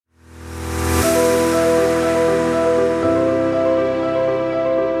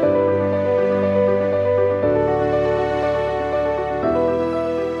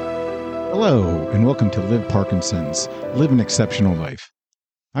Hello, and welcome to Live Parkinson's, Live an Exceptional Life.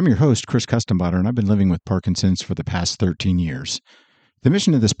 I'm your host, Chris Custenbotter, and I've been living with Parkinson's for the past 13 years. The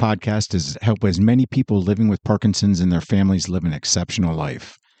mission of this podcast is to help as many people living with Parkinson's and their families live an exceptional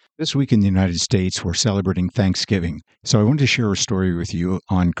life. This week in the United States, we're celebrating Thanksgiving, so I wanted to share a story with you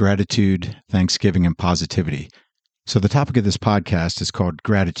on gratitude, Thanksgiving, and positivity. So the topic of this podcast is called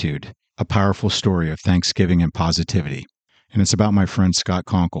Gratitude, a powerful story of Thanksgiving and positivity. And it's about my friend Scott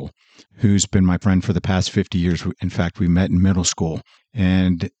Conkle, who's been my friend for the past 50 years. In fact, we met in middle school.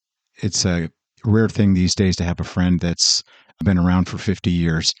 And it's a rare thing these days to have a friend that's been around for 50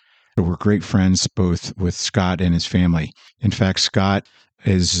 years. So we're great friends, both with Scott and his family. In fact, Scott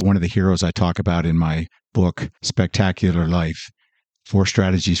is one of the heroes I talk about in my book, Spectacular Life, 4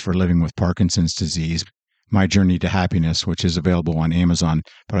 Strategies for Living with Parkinson's Disease, My Journey to Happiness, which is available on Amazon.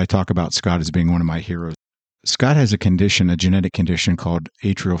 But I talk about Scott as being one of my heroes. Scott has a genetic condition called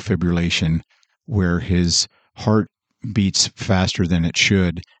atrial fibrillation, where his heart beats faster than it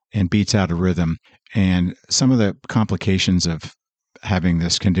should and beats out of rhythm. And some of the complications of having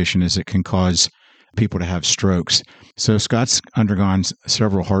this condition is it can cause people to have strokes. So Scott's undergone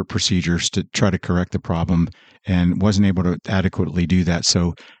several heart procedures to try to correct the problem and wasn't able to adequately do that.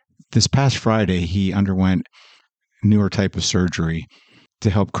 So this past Friday, he underwent newer type of surgery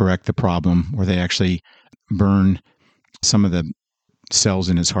to help correct the problem, where they actually burn some of the cells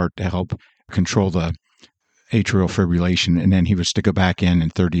in his heart to help control the atrial fibrillation. And then he was to go back in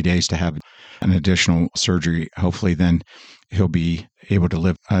 30 days to have an additional surgery. Hopefully then he'll be able to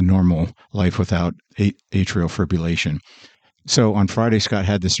live a normal life without atrial fibrillation. So on Friday, Scott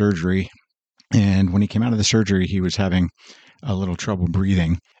had the surgery. And when he came out of the surgery, he was having a little trouble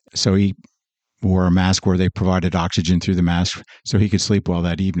breathing. So he wore a mask where they provided oxygen through the mask so he could sleep well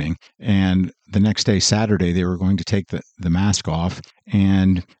that evening. And the next day, Saturday, they were going to take the mask off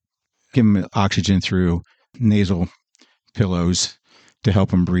and give him oxygen through nasal pillows to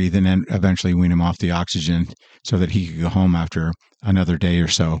help him breathe, and then eventually wean him off the oxygen so that he could go home after another day or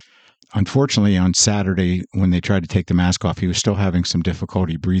so. Unfortunately, on Saturday, when they tried to take the mask off, he was still having some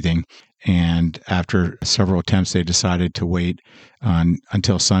difficulty breathing. And after several attempts, they decided to wait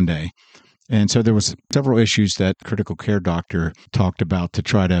until Sunday. And so there was several issues that critical care doctor talked about to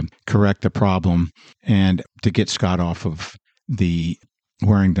try to correct the problem and to get Scott off of the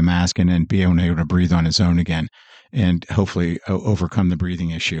wearing the mask and then be able to breathe on his own again and hopefully overcome the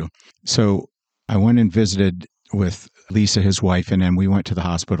breathing issue. So I went and visited with Lisa, his wife, and then we went to the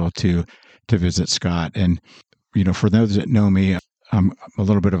hospital to visit Scott. And, for those that know me, I'm a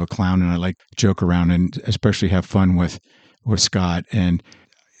little bit of a clown and I like to joke around and especially have fun with Scott. And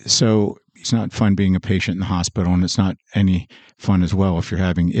so it's not fun being a patient in the hospital, and it's not any fun as well if you're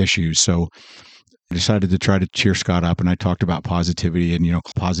having issues. So I decided to try to cheer Scott up, and I talked about positivity and,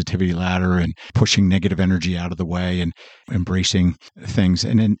 positivity ladder and pushing negative energy out of the way and embracing things.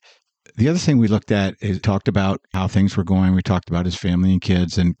 And then the other thing we looked at is talked about how things were going. We talked about his family and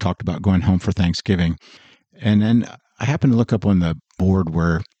kids and talked about going home for Thanksgiving. And then I happened to look up on the board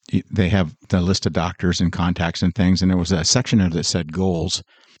where they have the list of doctors and contacts and things, and there was a section there that said goals.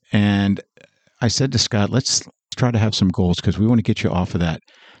 And I said to Scott, let's try to have some goals because we want to get you off of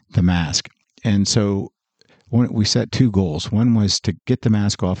the mask. And so we set 2 goals. One was to get the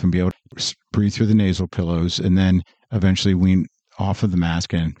mask off and be able to breathe through the nasal pillows, and then eventually wean off of the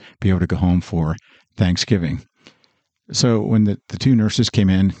mask and be able to go home for Thanksgiving. So when the 2 nurses came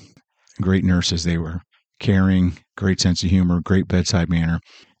in, great nurses, they were caring, great sense of humor, great bedside manner.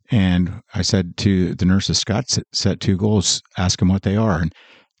 And I said to the nurses, Scott set 2 goals, ask them what they are. And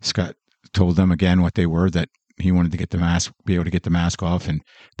Scott told them again what they were, that he wanted to be able to get the mask off and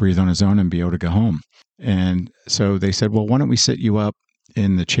breathe on his own and be able to go home. And so they said, well, why don't we sit you up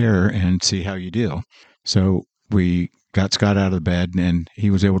in the chair and see how you do? So we got Scott out of the bed and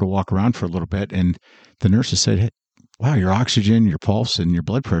he was able to walk around for a little bit. And the nurses said, hey, wow, your oxygen, your pulse, and your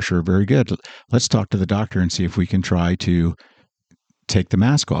blood pressure are very good. Let's talk to the doctor and see if we can try to take the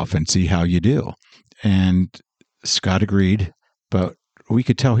mask off and see how you do. And Scott agreed, but we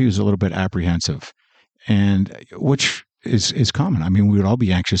could tell he was a little bit apprehensive, and which is common. I mean, we would all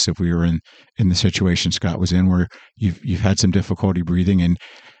be anxious if we were in the situation Scott was in, where you've had some difficulty breathing and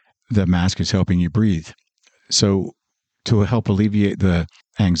the mask is helping you breathe. So to help alleviate the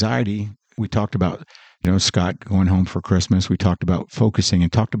anxiety, we talked about, Scott going home for Christmas. We talked about focusing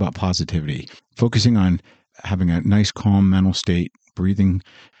and talked about positivity, focusing on having a nice, calm mental state, breathing,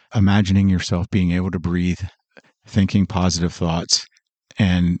 imagining yourself being able to breathe, thinking positive thoughts,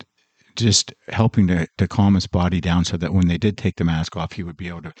 and just helping to calm his body down so that when they did take the mask off, he would be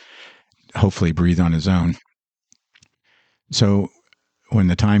able to hopefully breathe on his own. So when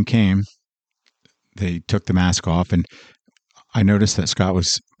the time came, they took the mask off, and I noticed that Scott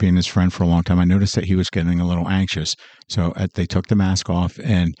was being his friend for a long time. I noticed that he was getting a little anxious. So they took the mask off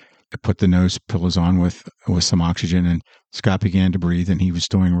and put the nose pillows on with some oxygen, and Scott began to breathe, and he was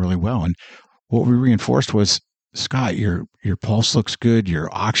doing really well. And what we reinforced was, Scott, your pulse looks good. Your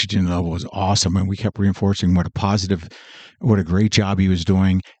oxygen level is awesome. And we kept reinforcing what a great job he was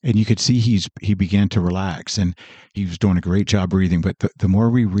doing. And you could see he began to relax, and he was doing a great job breathing. But the more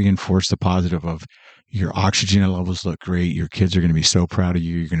we reinforce the positive of, your oxygen levels look great, your kids are going to be so proud of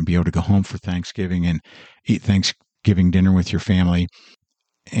you, you're going to be able to go home for Thanksgiving and eat Thanksgiving dinner with your family,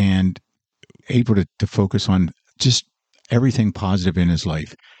 and able to focus on just everything positive in his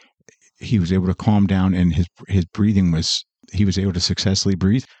life. He was able to calm down, and his breathing he was able to successfully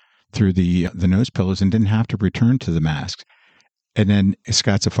breathe through the nose pillows and didn't have to return to the mask. And then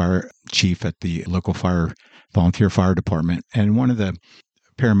Scott's a fire chief at the local volunteer fire department. And one of the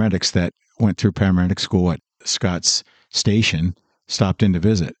paramedics that went through paramedic school at Scott's station stopped in to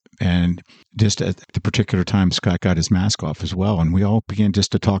visit. And just at the particular time, Scott got his mask off as well. And we all began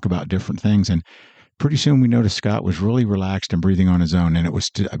just to talk about different things. And pretty soon we noticed Scott was really relaxed and breathing on his own. And it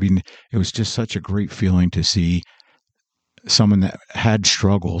was just such a great feeling to see someone that had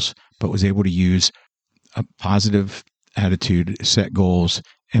struggles, but was able to use a positive attitude, set goals,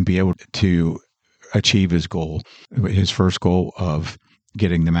 and be able to achieve his first goal of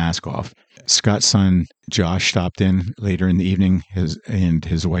getting the mask off. Scott's son, Josh, stopped in later in the evening, and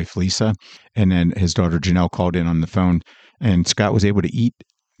his wife, Lisa, and then his daughter, Janelle, called in on the phone, and Scott was able to eat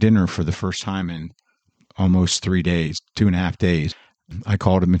dinner for the first time in almost 3 days, 2.5 days. I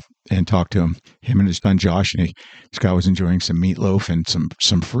called him and talked to him and his son, Josh, and Scott was enjoying some meatloaf and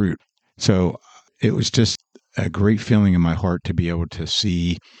some fruit. So it was just a great feeling in my heart to be able to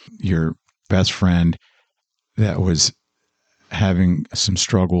see your best friend that was having some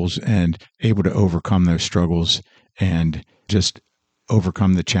struggles and able to overcome those struggles and just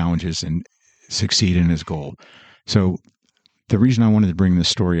overcome the challenges and succeed in his goal. So the reason I wanted to bring this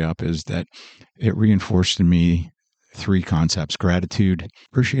story up is that it reinforced in me 3 concepts: gratitude,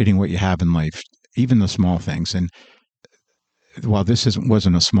 appreciating what you have in life, even the small things. And while this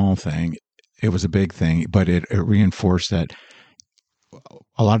wasn't a small thing, it was a big thing, but it reinforced that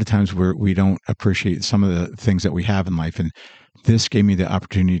a lot of times we don't appreciate some of the things that we have in life. And this gave me the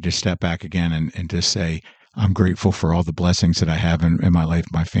opportunity to step back again and just say, I'm grateful for all the blessings that I have in my life,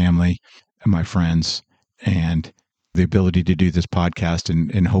 my family and my friends, and the ability to do this podcast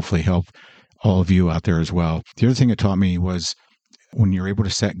and hopefully help all of you out there as well. The other thing it taught me was, when you're able to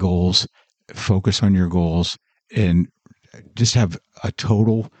set goals, focus on your goals, and just have a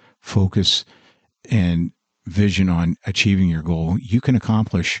total focus and vision on achieving your goal, you can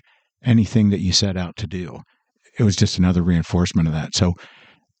accomplish anything that you set out to do. It was just another reinforcement of that. So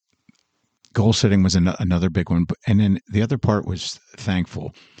goal setting was another big one. And then the other part was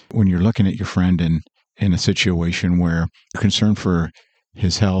thankful. When you're looking at your friend in a situation where you're concerned for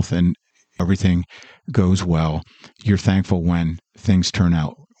his health and everything goes well, you're thankful when things turn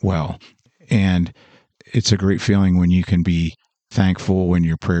out well. And it's a great feeling when you can be thankful when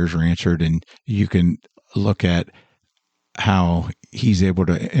your prayers are answered, and you can look at how he's able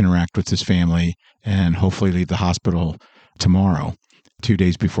to interact with his family and hopefully leave the hospital tomorrow, 2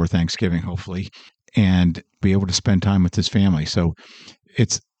 days before Thanksgiving, hopefully, and be able to spend time with his family. So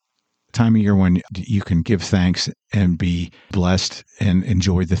it's a time of year when you can give thanks and be blessed and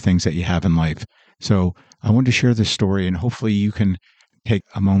enjoy the things that you have in life. So I wanted to share this story, and hopefully you can take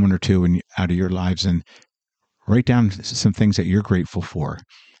a moment or two out of your lives and write down some things that you're grateful for.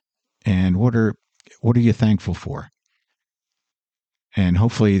 And what are you thankful for? And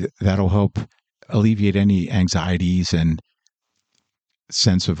hopefully that'll help alleviate any anxieties and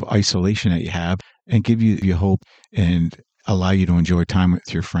sense of isolation that you have, and give you hope and allow you to enjoy time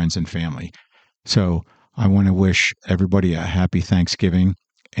with your friends and family. So I want to wish everybody a happy Thanksgiving,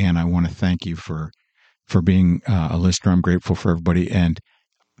 and I want to thank you for being a listener. I'm grateful for everybody, and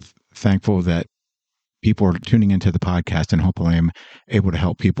thankful that people are tuning into the podcast, and hopefully I'm able to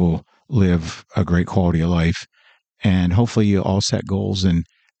help people live a great quality of life. And hopefully you all set goals, and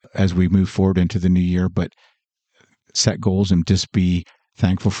as we move forward into the new year, but set goals and just be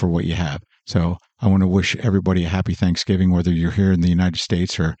thankful for what you have. So I want to wish everybody a happy Thanksgiving, whether you're here in the United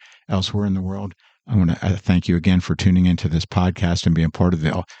States or elsewhere in the world. I want to thank you again for tuning into this podcast and being part of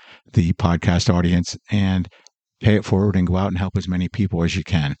the podcast audience, and pay it forward and go out and help as many people as you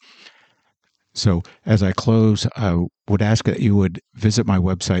can. So as I close, I would ask that you would visit my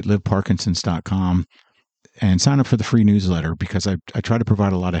website, liveparkinsons.com, and sign up for the free newsletter, because I try to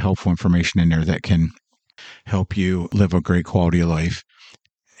provide a lot of helpful information in there that can help you live a great quality of life.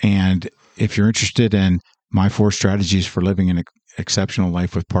 And if you're interested in my 4 strategies for living an exceptional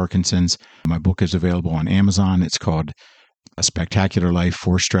life with Parkinson's, my book is available on Amazon. It's called A Spectacular Life,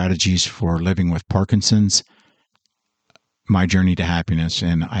 4 Strategies for Living with Parkinson's, My Journey to Happiness.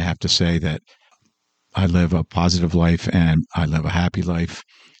 And I have to say that I live a positive life and I live a happy life.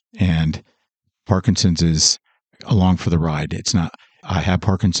 And Parkinson's is along for the ride. It's not, I have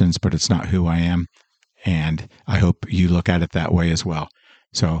Parkinson's, but it's not who I am. And I hope you look at it that way as well.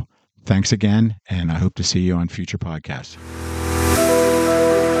 So thanks again, and I hope to see you on future podcasts.